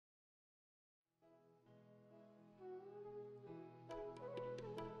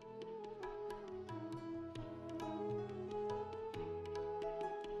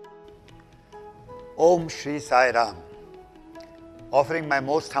Om Shri Sai Ram. Offering my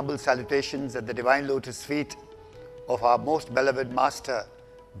most humble salutations at the divine lotus feet of our most beloved Master,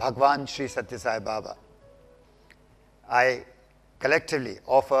 Bhagwan Shri Sathya Sai Baba. I collectively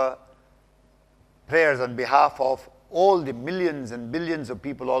offer prayers on behalf of all the millions and billions of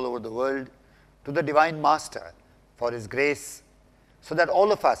people all over the world to the Divine Master for His grace, so that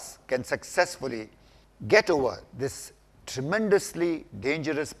all of us can successfully get over this tremendously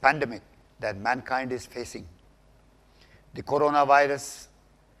dangerous pandemic that mankind is facing. The coronavirus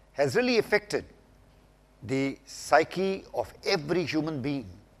has really affected the psyche of every human being,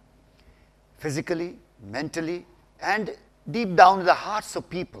 physically, mentally, and deep down in the hearts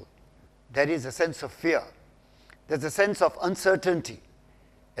of people. There is a sense of fear. There's a sense of uncertainty,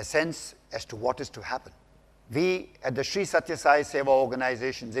 a sense as to what is to happen. We at the Sri Sathya Sai Seva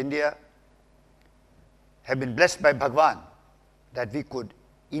organizations India have been blessed by Bhagwan that we could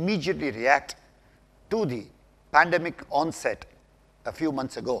immediately react to the pandemic onset a few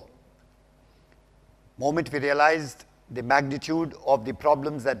months ago. Moment we realized the magnitude of the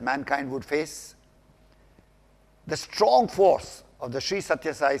problems that mankind would face, the strong force of the Sri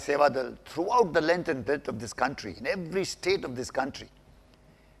Sathya Sai Sevadals throughout the length and breadth of this country, in every state of this country,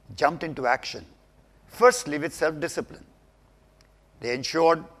 jumped into action. Firstly, with self-discipline. They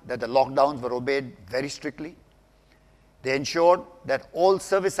ensured that the lockdowns were obeyed very strictly. They ensured that all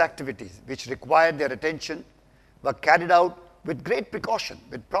service activities which required their attention were carried out with great precaution,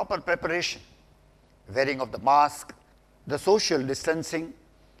 with proper preparation. Wearing of the mask, the social distancing,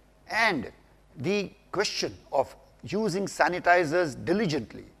 and the question of using sanitizers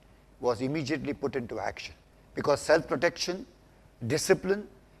diligently was immediately put into action, because self-protection, discipline,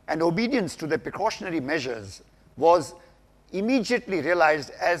 and obedience to the precautionary measures was immediately realized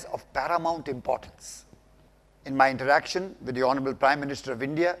as of paramount importance. In my interaction with the Honorable Prime Minister of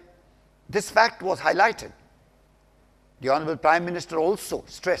India, this fact was highlighted. The Honorable Prime Minister also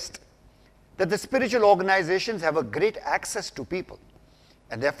stressed that the spiritual organizations have a great access to people,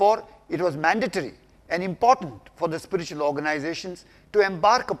 and therefore it was mandatory and important for the spiritual organizations to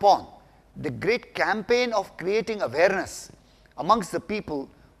embark upon the great campaign of creating awareness amongst the people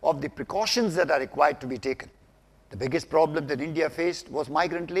of the precautions that are required to be taken. The biggest problem that India faced was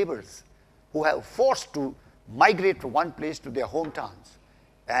migrant laborers who have forced to migrate from one place to their hometowns,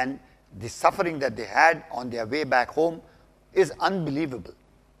 and the suffering that they had on their way back home is unbelievable.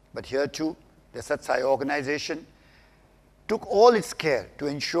 But here too, the Sathya Sai organization took all its care to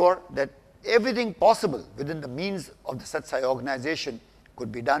ensure that everything possible within the means of the Sathya Sai organization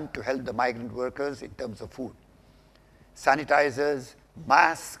could be done to help the migrant workers in terms of food. Sanitizers,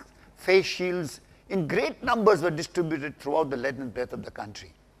 masks, face shields in great numbers were distributed throughout the length and breadth of the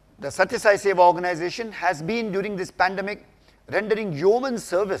country. The Sathya Sai Seva organization has been, during this pandemic, rendering yeoman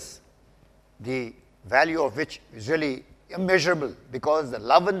service, the value of which is really immeasurable, because the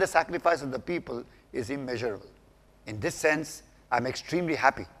love and the sacrifice of the people is immeasurable. In this sense, I'm extremely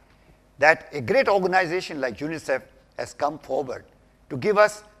happy that a great organization like UNICEF has come forward to give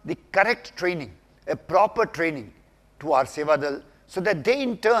us the correct training, a proper training to our Sevadal, so that they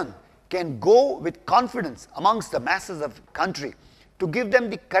in turn can go with confidence amongst the masses of the country to give them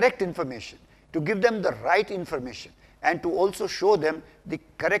the correct information, to give them the right information, and to also show them the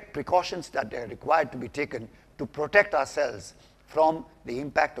correct precautions that are required to be taken to protect ourselves from the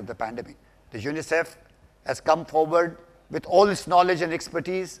impact of the pandemic. The UNICEF has come forward with all its knowledge and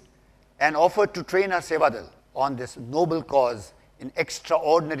expertise and offered to train our Sevadal on this noble cause in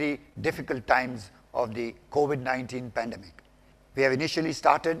extraordinary difficult times of the COVID-19 pandemic. We have initially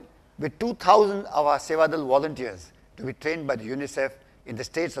started with 2,000 of our Sevadal volunteers to be trained by the UNICEF in the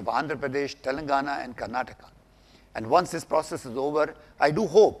states of Andhra Pradesh, Telangana, and Karnataka. And once this process is over, I do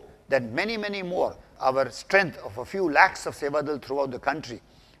hope that many, many more, our strength of a few lakhs of Sevadal throughout the country,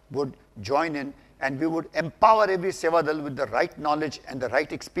 would join in, and we would empower every Sevadal with the right knowledge and the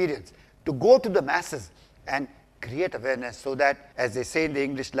right experience to go to the masses and create awareness, so that, as they say in the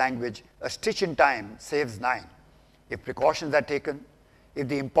English language, a stitch in time saves 9. If precautions are taken, if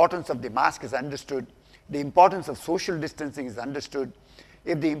the importance of the mask is understood, the importance of social distancing is understood,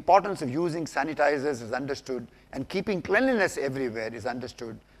 if the importance of using sanitizers is understood, and keeping cleanliness everywhere is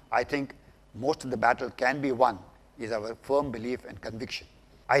understood, I think most of the battle can be won, is our firm belief and conviction.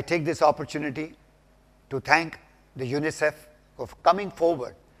 I take this opportunity to thank the UNICEF for coming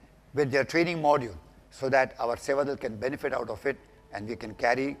forward with their training module, so that our Sevadal can benefit out of it, and we can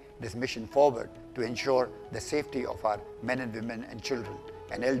carry this mission forward to ensure the safety of our men and women and children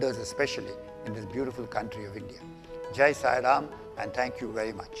and elders, especially in this beautiful country of India. Jai Sai Ram, and thank you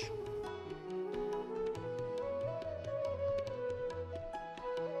very much.